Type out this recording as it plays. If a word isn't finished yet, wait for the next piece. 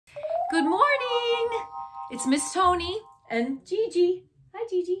It's Miss Tony and Gigi. Hi,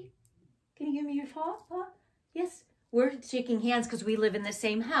 Gigi. Can you give me your paw? Yes. We're shaking hands because we live in the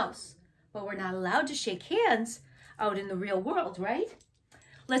same house, but we're not allowed to shake hands out in the real world, right?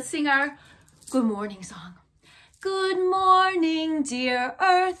 Let's sing our good morning song. Good morning, dear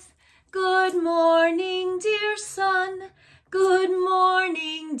earth. Good morning, dear sun. Good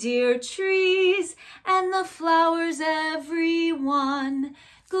morning, dear trees and the flowers, everyone.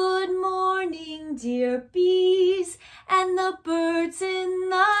 Good morning, dear bees and the birds in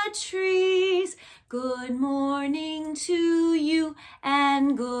the trees. Good morning to you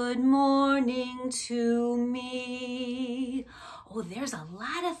and good morning to me. Oh, there's a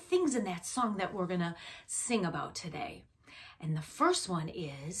lot of things in that song that we're gonna sing about today. And the first one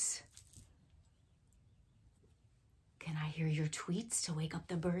is, can I hear your tweets to wake up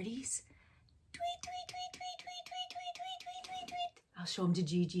the birdies? Tweet, tweet, tweet, tweet, tweet, tweet, tweet, tweet, tweet, tweet, tweet. I'll show them to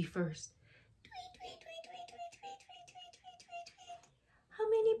Gigi first. Tweet, tweet, tweet, tweet, tweet, tweet, tweet, tweet, tweet, tweet, tweet. How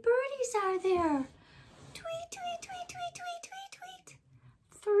many birdies are there? Tweet, tweet, tweet, tweet, tweet, tweet, tweet.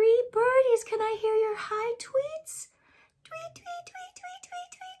 3 birdies. Can I hear your hi tweets? Tweet, tweet, tweet, tweet,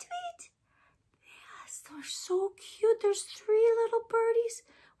 tweet, tweet, tweet. Yes, they're so cute. There's 3 little birdies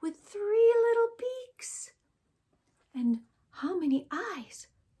with 3 little beaks. And how many eyes?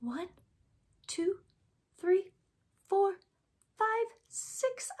 1, 2, 3, 4, 5,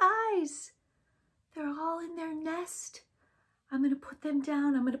 6 eyes. They're all in their nest. I'm going to put them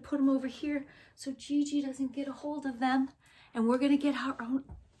down. I'm going to put them over here so Gigi doesn't get a hold of them. And we're going to get out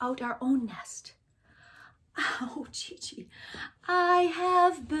our own nest. Oh, Gigi. I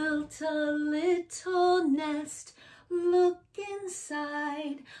have built a little nest. Look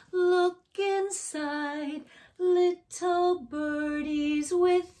inside, look inside. Little birdies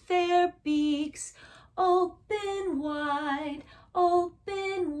with their beaks open wide,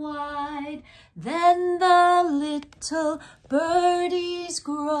 open wide. Then the little birdies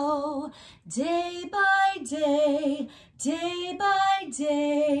grow day by day, day by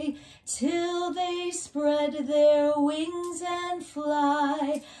day, till they spread their wings and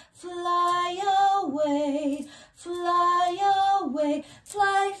fly, fly away, fly away,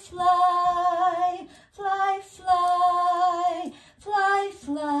 fly, fly, fly, fly,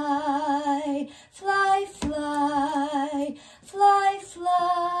 fly, fly, fly, fly, fly, fly,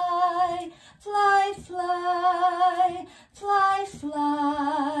 fly, fly, fly,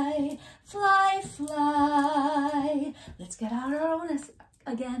 fly, fly, fly. Let's get out our own nest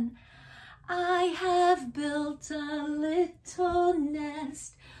again. I have built a little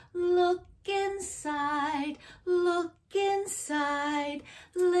nest. Look inside, look inside.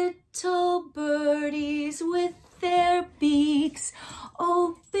 Little birdies with their beaks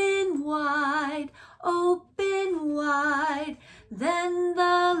open wide, open wide. Then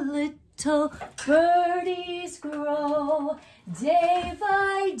the little birdies grow day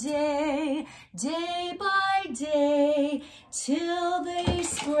by day, day by day, till they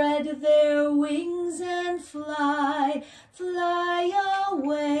spread their wings and fly, fly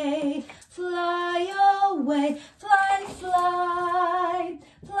away, fly away, fly, fly,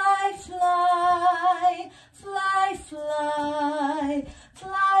 fly, fly, fly, fly,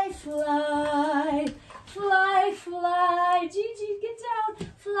 fly, fly, fly, fly. Gigi, get down.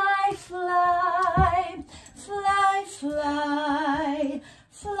 Fly, fly, fly, fly,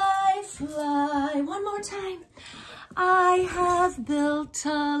 fly, fly. One more time. I have built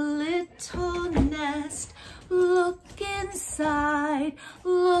a little nest. Look inside,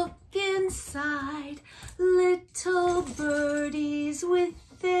 look inside. Little birdies with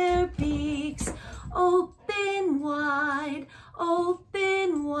their beaks open wide,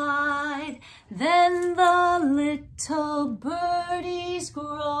 open wide. Then the little birdies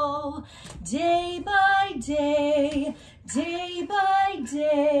grow day by day, day by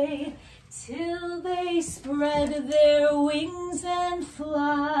day, till they spread their wings and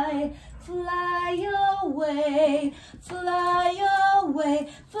fly, fly away, fly away,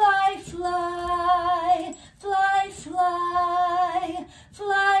 fly, fly, fly,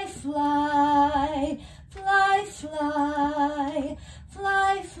 fly, fly, fly, fly, fly, fly,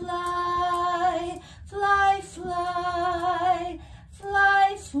 fly, fly, fly, fly,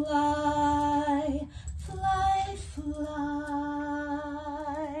 fly, fly, fly.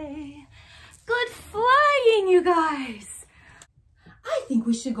 Good flying, you guys. I think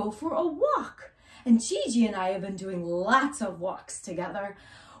we should go for a walk. And Gigi and I have been doing lots of walks together.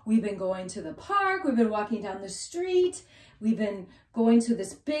 We've been going to the park. We've been walking down the street. We've been going to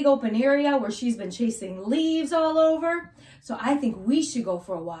this big open area where she's been chasing leaves all over. So I think we should go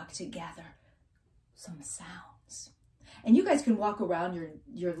for a walk together. Some sounds. And you guys can walk around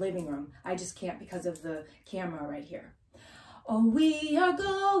your living room. I just can't because of the camera right here. Oh, we are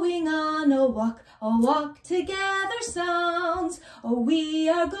going on a walk together sounds. Oh, we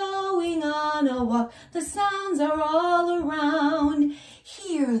are going on a walk, the sounds are all around.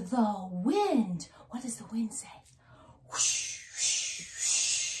 Hear the wind. What does the wind say? Whoosh, whoosh,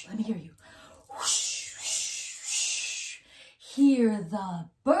 whoosh. Let me hear you. Whoosh, whoosh, whoosh. Hear the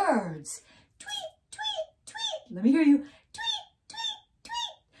birds. Tweet, tweet, tweet. Let me hear you. Tweet, tweet,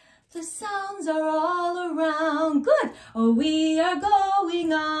 tweet. The sounds are all around. Good. Oh, we are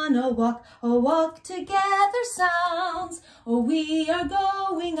going on a walk together sounds. Oh, we are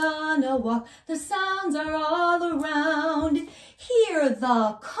going on a walk, the sounds are all around. Hear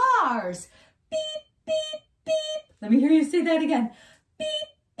the cars. Beep, beep, beep. Let me hear you say that again. Beep,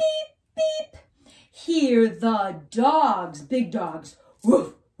 beep, beep. Hear the dogs, big dogs.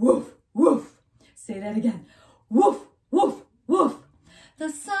 Woof, woof, woof. Say that again. Woof, woof, woof. The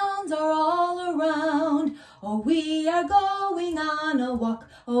sounds are all around. Oh, we are going on a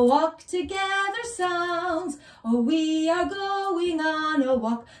walk together sounds. Oh, we are going on a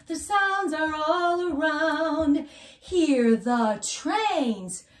walk, the sounds are all around. Hear the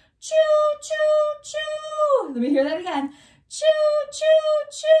trains. Choo, choo, choo. Let me hear that again. Choo, choo,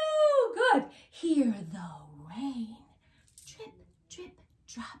 choo. Good. Hear the rain. Drip, drip,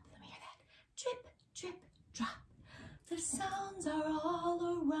 drop. Let me hear that. Drip, drip, drop. The sounds are all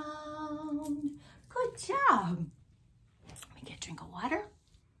around. Good job. Let me get a drink of water.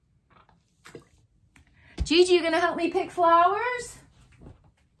 Gigi, you gonna help me pick flowers?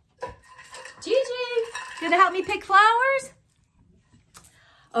 Gigi, gonna help me pick flowers?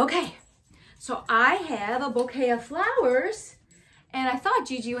 Okay, so I have a bouquet of flowers and I thought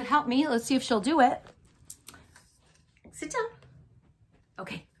Gigi would help me. Let's see if she'll do it. Sit down.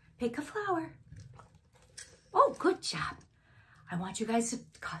 Okay, pick a flower. Oh, good job. I want you guys to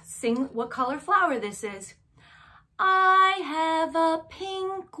sing what color flower this is. I have a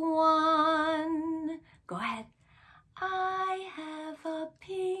pink one. Go ahead. I have a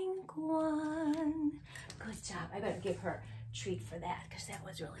pink one. Good job. I better give her a treat for that because that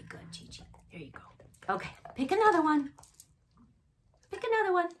was really good, Gigi. There you go. Okay, pick another one. Pick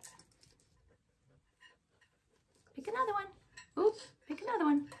another one. Pick another one. Oops, pick another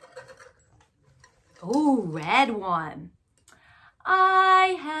one. Oh, red one.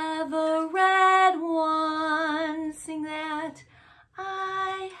 I have a red one. Sing that.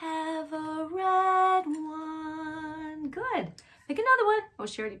 I have a red one. Good. Pick another one. Oh,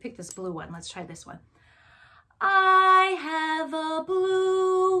 she already picked this blue one. Let's try this one. I have a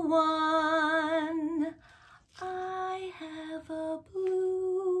blue one. I have a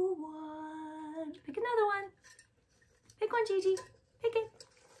blue one. Pick another one. Pick one, Gigi. Pick it.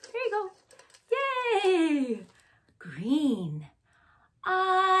 There you go. Yay! Green.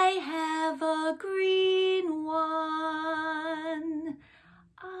 I have a green one.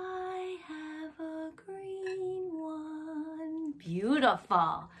 I have a green one.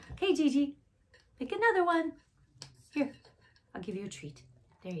 Beautiful. Okay, Gigi, pick another one. Here, I'll give you a treat.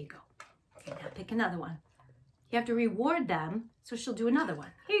 There you go. Okay, now pick another one. You have to reward them, so she'll do another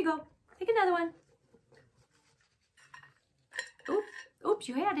one. Here you go. Pick another one. Oops, oops,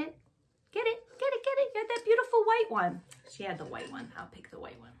 you had it. Get it, get it, get it. You had that beautiful white one. She had the white one. I'll pick the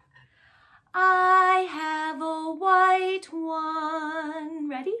white one. I have a white one.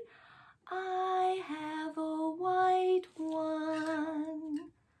 Ready? I have a white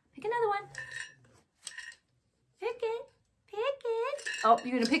one. Pick another one. Pick it, pick it. Oh,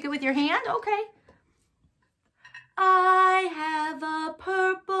 you're going to pick it with your hand? Okay. I have a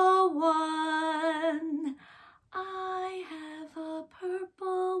purple one. I have a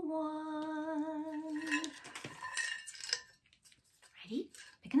purple one. Ready?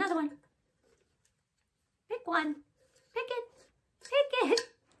 Pick another one. Pick one. Pick it. Pick it.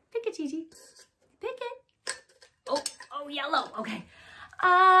 Pick it, Gigi. Pick it. Oh, yellow. Okay.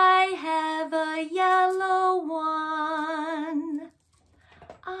 I have a yellow one.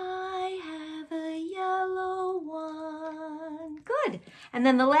 I have a yellow one. Good. And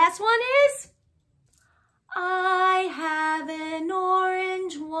then the last one is? I have an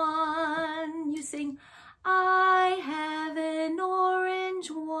orange one. You sing, I have an orange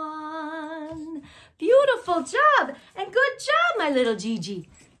one. Beautiful job and good job, my little Gigi.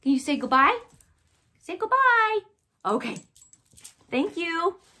 Can you say goodbye? Say goodbye. Okay. Thank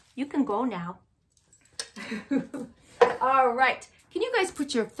you. You can go now. All right. Can you guys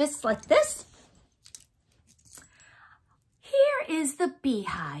put your fists like this? Here is the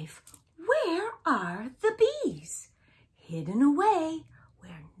beehive. Where are the bees? Hidden away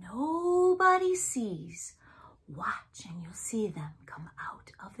where nobody sees. Watch and you'll see them come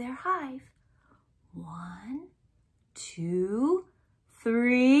out of their hive. 1, 2,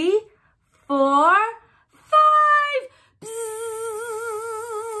 3, 4, 5. Bzzz.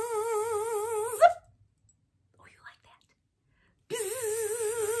 Oh, you like that? Bzzz.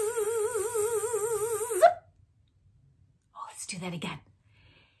 Oh, let's do that again.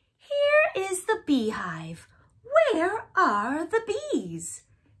 Here is the beehive. Where are the bees?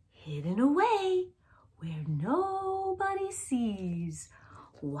 Hidden away where nobody sees.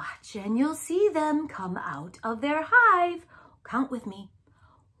 Watch and you'll see them come out of their hive. Count with me.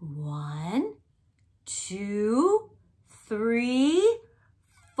 1, 2, 3,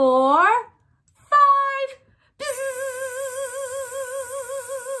 4, 5. Bzzz.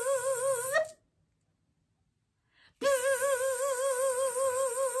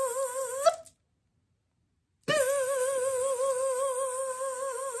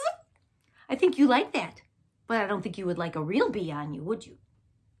 I think you like that, but I don't think you would like a real bee on you, would you?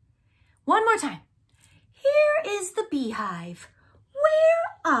 One more time. Here is the beehive.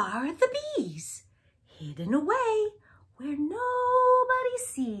 Where are the bees? Hidden away where nobody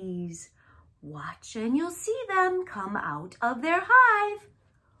sees. Watch and you'll see them come out of their hive.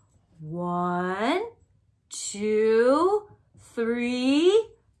 1, 2, 3,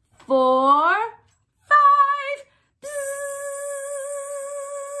 4, 5. Bzzz.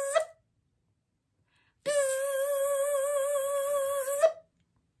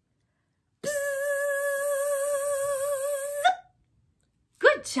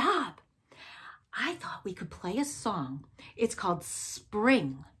 Good job. I thought we could play a song. It's called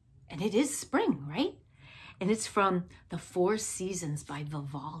Spring, and it is spring, right? And it's from The Four Seasons by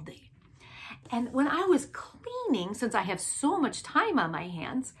Vivaldi. And when I was cleaning, since I have so much time on my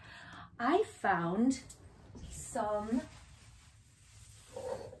hands, I found some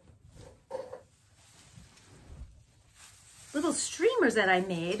little streamers that I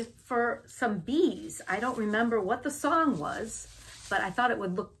made for some bees. I don't remember what the song was, but I thought it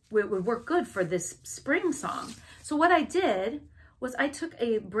would work good for this spring song. So what I did was I took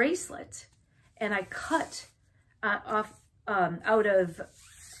a bracelet and I cut out of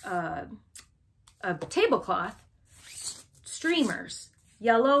a tablecloth streamers,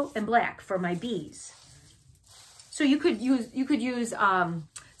 yellow and black, for my bees. So you could use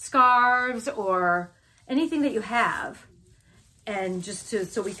scarves or anything that you have, and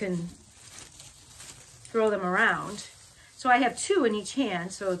so we can throw them around. So I have 2 in each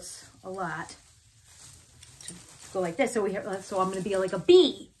hand, so it's a lot to go like this. So I'm going to be like a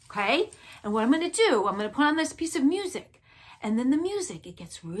bee, okay? And what I'm going to do, I'm going to put on this piece of music, and then the music, it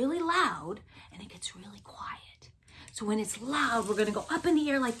gets really loud and it gets really quiet. So when it's loud, we're going to go up in the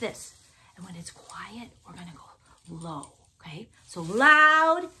air like this, and when it's quiet, we're going to go low, okay? So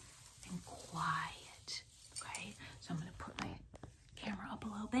loud and quiet, okay? So I'm going to put my camera up a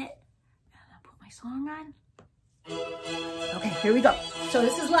little bit, and I'll put my song on. Okay, here we go. So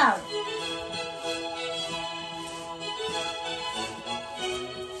this is loud.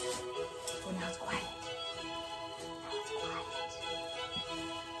 Oh, now it's quiet. Now it's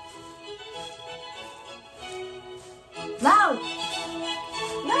quiet. Loud!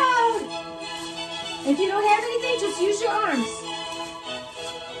 Loud! If you don't have anything, just use your arms.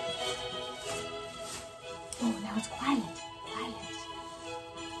 Oh, now it's quiet. Quiet.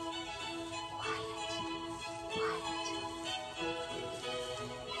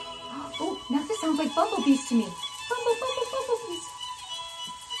 Oh, now this sounds like bumblebees to me. Bumblebees.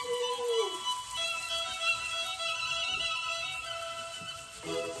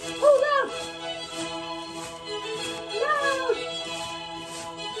 Oh, loud! Loud!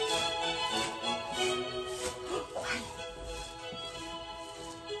 Quiet.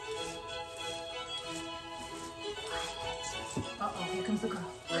 Uh-oh, here comes the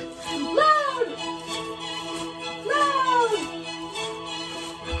girl. Loud! Loud!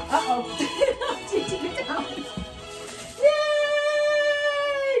 Uh-oh. Taking it down. Yay!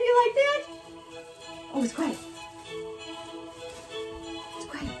 You like that? Oh, it's quiet. It's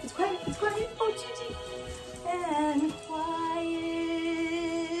quiet. It's quiet. It's quiet. Oh, Gigi. And quiet.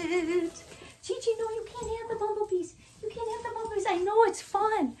 Gigi, no, you can't have the bumblebees. You can't have the bumblebees. I know it's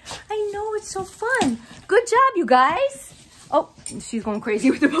fun. I know it's so fun. Good job, you guys. Oh, she's going crazy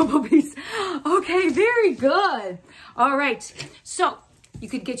with the bumblebees. Okay, very good. All right. So you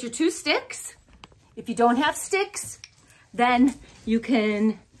could get your 2 sticks. If you don't have sticks, then you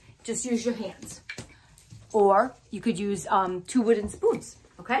can just use your hands. Or you could use 2 wooden spoons,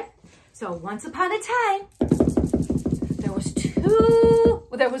 okay? So once upon a time, there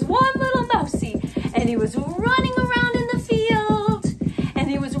was one little mousey, and he was running around in the field, and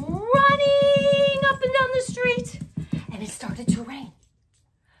he was running up and down the street, started to rain.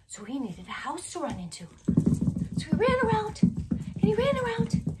 So he needed a house to run into. So he ran around and he ran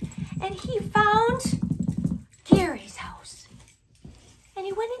around and he found Gary's house. And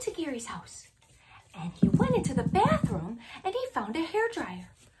he went into Gary's house and he went into the bathroom and he found a hairdryer.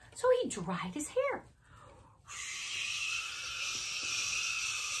 So he dried his hair.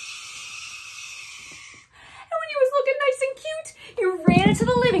 And when he was looking nice and cute, he ran into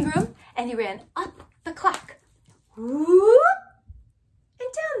the living room and he ran up the clock. Whoop, and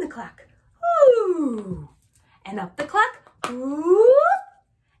down the clock. Ooh, and up the clock. Whoop,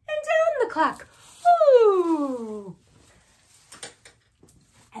 and down the clock. Ooh.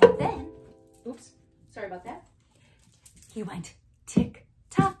 And then, oops, sorry about that. He went tick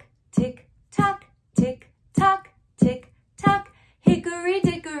tock, tick tock, tick tock, tick tock, hickory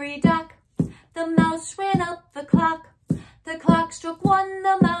dickory dock. The mouse ran up the clock. The clock struck one,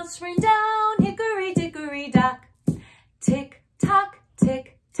 the mouse ran down, hickory dickory dock. Tick tock,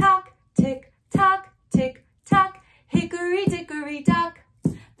 tick tock, tick tock, tick tock, hickory dickory dock.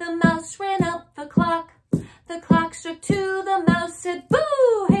 The mouse ran up the clock. The clock struck two, the mouse said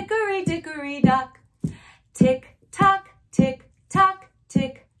boo, hickory dickory dock. Tick tock, tick tock,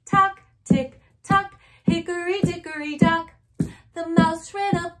 tick tock, tick tock, hickory dickory dock. The mouse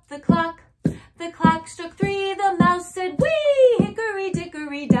ran up the clock. The clock struck three, the mouse said wee, hickory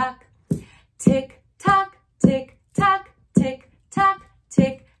dickory dock. Tick tock, tick tock, tick tock,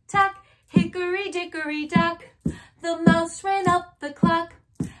 tick tock, hickory dickory dock. The mouse ran up the clock.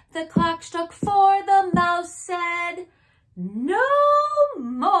 The clock struck four, the mouse said no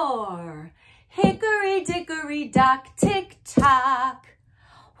more, hickory dickory dock, tick tock.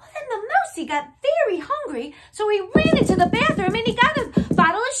 Well, then the mousey got very hungry, so he ran into the bathroom and he got a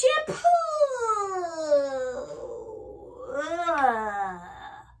bottle of shampoo.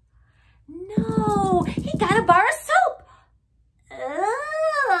 No, he got a bar of soap.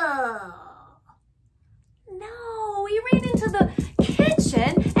 No, he ran into the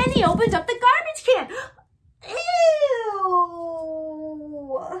kitchen and he opened up the garbage can. Ew.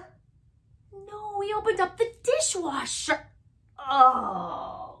 No, he opened up the dishwasher.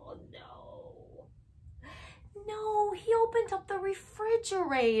 Oh, no. No, he opened up the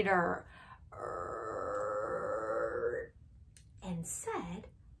refrigerator. And said,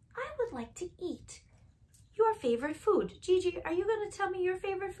 I would like to eat your favorite food. Gigi, are you going to tell me your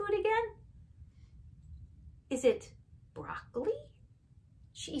favorite food again? Is it broccoli?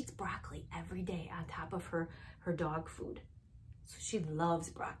 She eats broccoli every day on top of her dog food. So she loves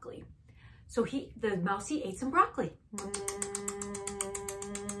broccoli. So the mousey ate some broccoli.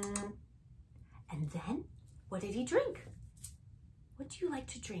 And then, what did he drink? What do you like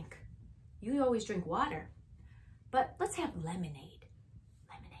to drink? You always drink water. But let's have lemonade.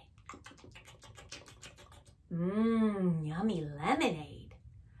 Lemonade. Yummy lemonade.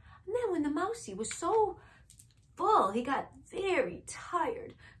 And then when the mousey was so full, he got very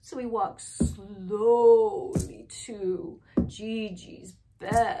tired. So he walked slowly to Gigi's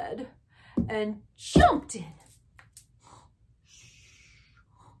bed and jumped in.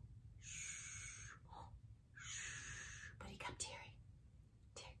 But he kept hearing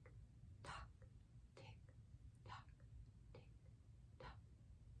tick, tock, tick, tock, tick, tock.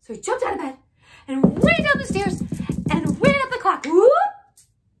 So he jumped out of bed and ran down the stairs and ran up the clock. Whoop!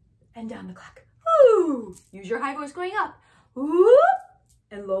 And down the clock. Ooh. Use your high voice going up. Whoop!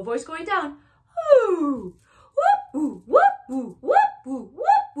 And low voice going down. Ooh! Whoop! Woo! Whoop! Woo! Whoop! Woo!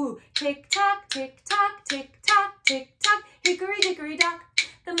 Whoop! Woo! Tick tock! Tick tock! Tick tock! Tick tock! Hickory dickory dock.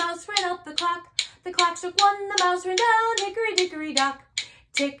 The mouse ran up the clock. The clock struck one. The mouse ran down. Hickory dickory dock.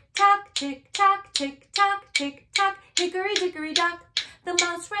 Tick tock! Tick tock! Tick tock! Tick tock! Hickory dickory dock. The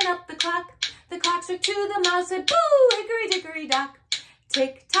mouse ran up the clock. The clock struck two. The mouse said boo! Hickory dickory dock.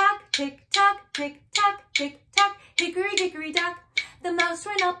 Tick tock, tick tock, tick tock, tick tock, hickory dickory dock. The mouse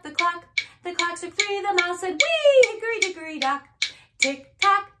ran up the clock. The clock struck three. The mouse said wee, hickory dickory dock. Tick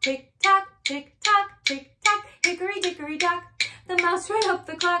tock, tick tock, tick tock, tick tock, hickory dickory dock. The mouse ran up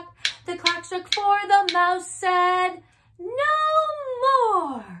the clock. The clock struck four. The mouse said no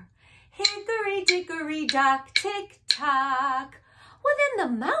more, hickory dickory dock, tick tock. Well, then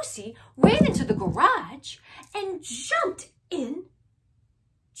the mousey ran into the garage and jumped in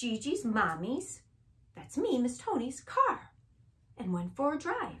Gigi's mommy's, that's me, Miss Tony's, car, and went for a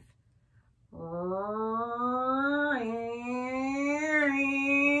drive.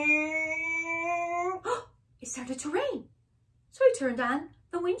 It started to rain, so he turned on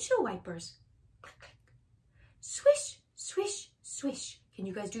the windshield wipers. Click, click. Swish, swish, swish. Can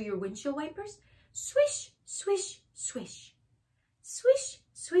you guys do your windshield wipers? Swish, swish, swish. Swish,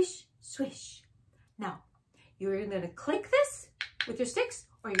 swish, swish. Now, You're going to click this with your sticks,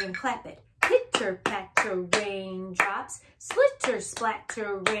 or you're going to clap it. Pitter, patter, raindrops, splitter,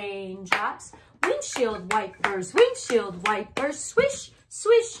 splatter, raindrops, windshield wipers, swish,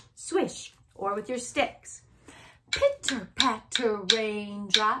 swish, swish, or with your sticks. Pitter, patter,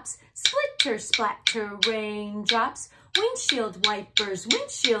 raindrops, splitter, splatter, raindrops, windshield wipers,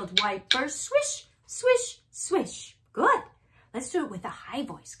 swish, swish, swish. Good. Let's do it with a high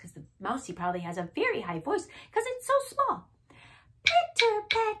voice, because the Mousey probably has a very high voice because it's so small. Pitter,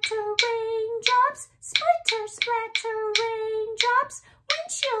 patter, raindrops, splitter, splatter, raindrops,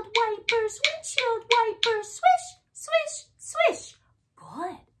 windshield wipers, swish, swish, swish.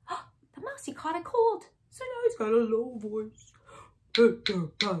 Good. The Mousey caught a cold, so now he's got a low voice. Pitter,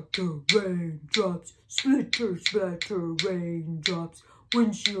 patter, raindrops, splitter, splatter, raindrops,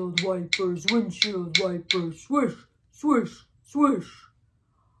 windshield wipers, swish, swish, swish.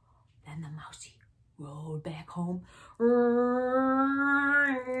 Then the Mousey rode back home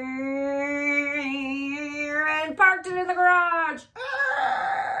and parked it in the garage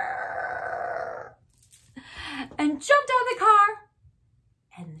and jumped out of the car,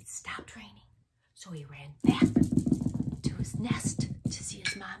 and it stopped raining. So he ran back to his nest to see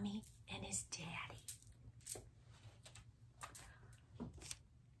his mommy and his daddy.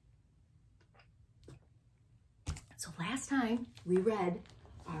 So last time we read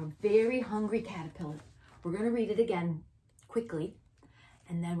our very hungry caterpillar. We're going to read it again quickly,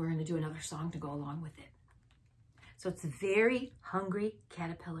 and then we're going to do another song to go along with it. So it's Very Hungry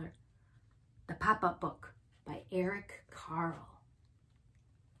Caterpillar, the pop-up book by Eric Carle.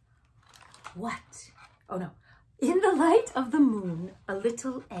 What? Oh no. In the light of the moon, a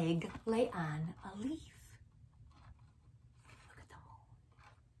little egg lay on a leaf. Look at the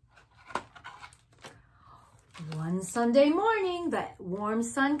moon. One Sunday morning, the warm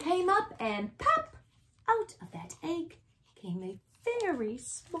sun came up, and pop! Out of that egg came a very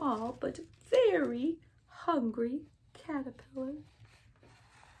small but very hungry caterpillar.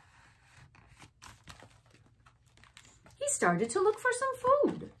 He started to look for some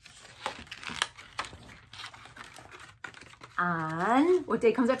food. On what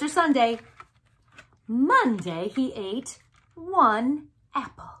day comes after Sunday? Monday, he ate one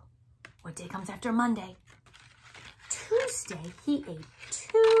apple. What day comes after Monday? Tuesday, he ate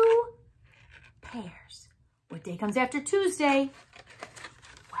 2 pears. What day comes after Tuesday?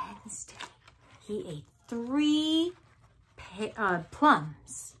 Wednesday, he ate 3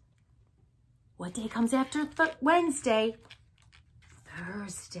 plums. What day comes after Wednesday?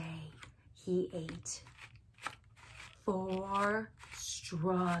 Thursday, he ate 4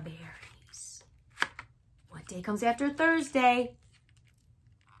 strawberries. What day comes after Thursday?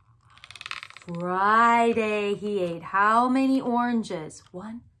 Friday, he ate how many oranges?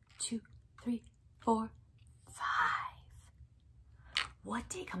 1, 2, 3, 4, 5. What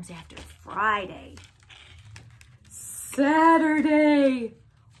day comes after Friday? Saturday.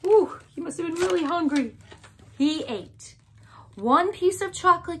 Ooh, he must have been really hungry. He ate 1 piece of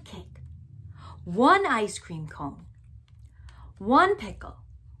chocolate cake, 1 ice cream cone, 1 pickle,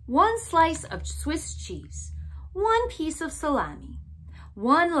 1 slice of Swiss cheese, 1 piece of salami,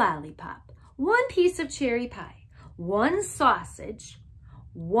 1 lollipop, 1 piece of cherry pie, 1 sausage,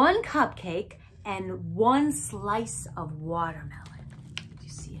 1 cupcake, and 1 slice of watermelon. Do you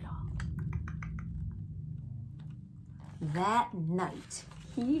see it all? That night,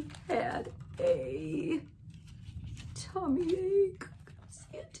 he had a tummy ache.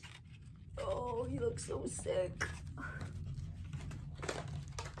 See it? Oh, he looks so sick.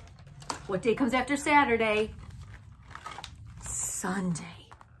 What day comes after Saturday? Sunday.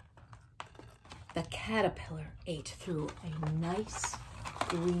 The caterpillar ate through a nice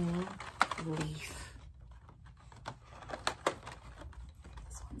green leaf.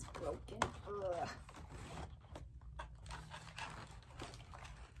 This one's broken. Ugh.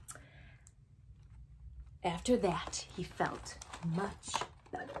 After that, he felt much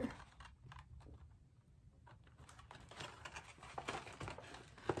better.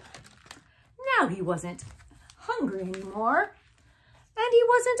 Now he wasn't hungry anymore, and he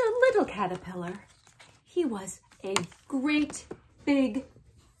wasn't a little caterpillar. He was a great, big,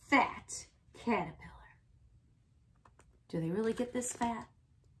 fat caterpillar. Do they really get this fat?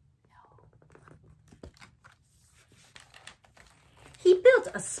 No. He built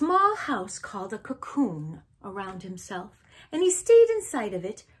a small house called a cocoon around himself, and he stayed inside of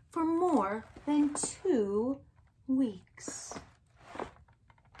it for more than 2 weeks.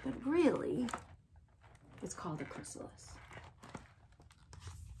 But really, it's called a chrysalis.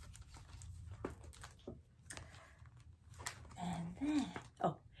 And then,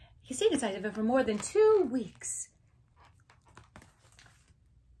 oh, he stayed inside of it for more than 2 weeks.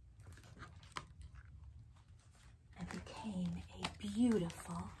 And became a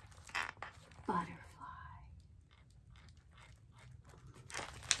beautiful butterfly.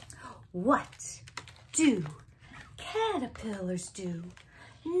 What do caterpillars do?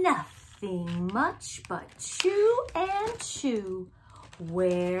 Nothing much but chew and chew.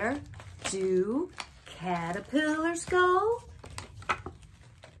 Where do caterpillars go?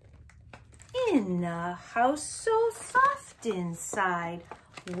 In a house so soft inside.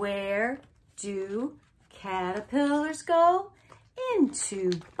 Where do caterpillars go?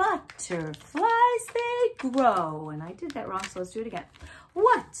 Into butterflies they grow. And I did that wrong, so let's do it again.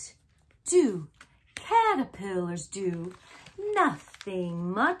 What do caterpillars do? Nothing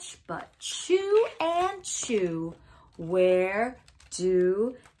much but chew and chew. Where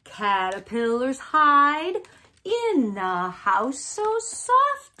do caterpillars hide? In a house so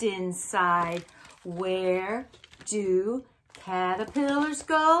soft inside. Where do caterpillars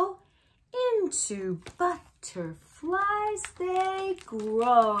go? Into butterflies they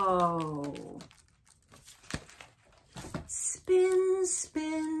grow. Spin,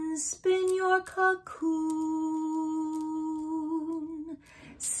 spin, spin your cocoon.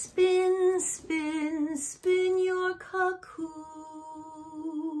 Spin, spin, spin your cocoon.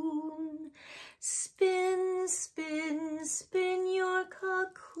 Spin, spin, spin your cocoon.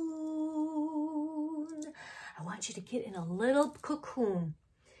 I want you to get in a little cocoon.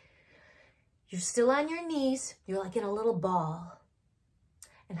 You're still on your knees. You're like in a little ball.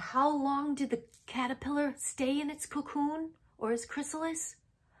 And how long did the caterpillar stay in its cocoon or its chrysalis?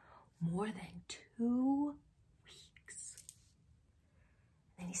 More than 2 weeks.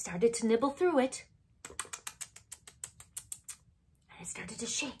 Then he started to nibble through it. And it started to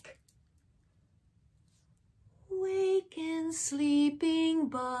shake. Waken, sleeping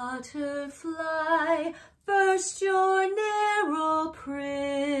butterfly, burst your narrow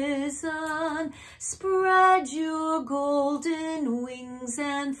prison, spread your golden wings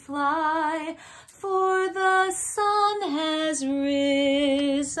and fly, for the sun has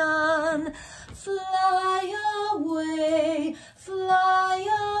risen. Fly away, fly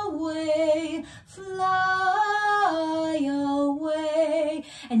away, fly away.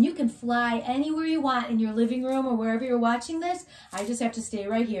 And you can fly anywhere you want in your living room or wherever you're watching this. I just have to stay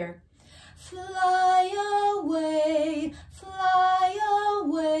right here. Fly away, fly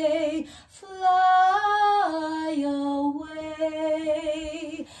away, fly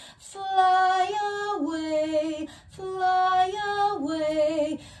away, fly away, fly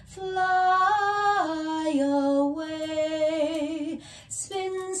away, fly away.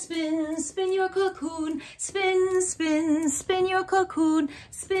 Spin, spin, spin your cocoon. Spin, spin, spin your cocoon.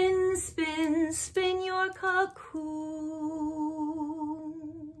 Spin, spin, spin your cocoon.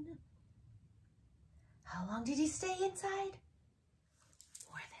 How long did he stay inside?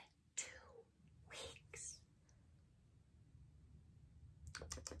 More than 2 weeks.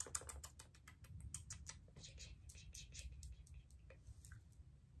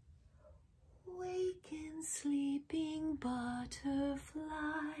 Waken, sleeping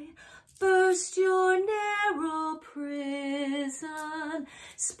butterfly, burst your narrow prison,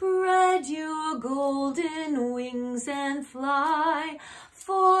 spread your golden wings and fly,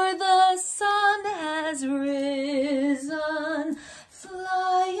 for the sun has risen.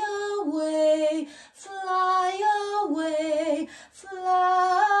 Fly away, fly away,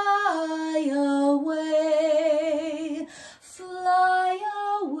 fly away, fly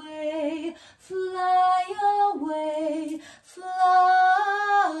away, fly away,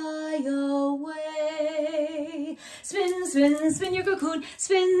 fly away. Spin, spin, spin your cocoon.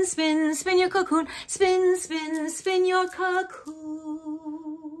 Spin, spin, spin your cocoon. Spin, spin, spin your cocoon.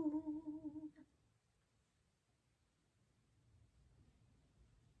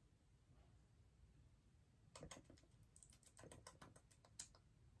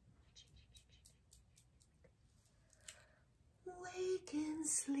 Waken,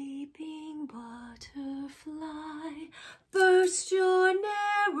 sleeping butterfly, burst your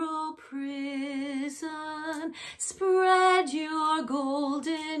narrow prison, spread your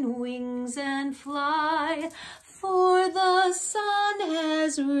golden wings and fly, for the sun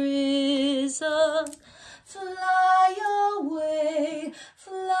has risen. Fly away,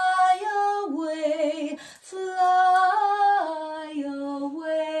 fly away, fly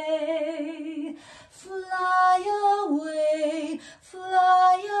away, fly away,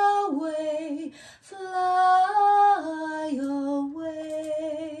 fly away, fly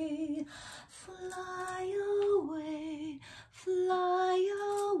away, fly away, fly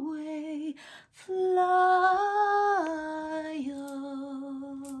away, fly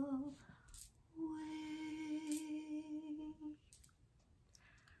away.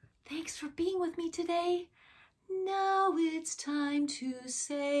 Thanks for being with me today. Now it's time to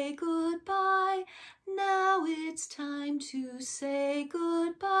say goodbye. Now it's time to say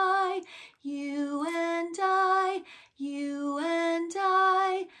goodbye.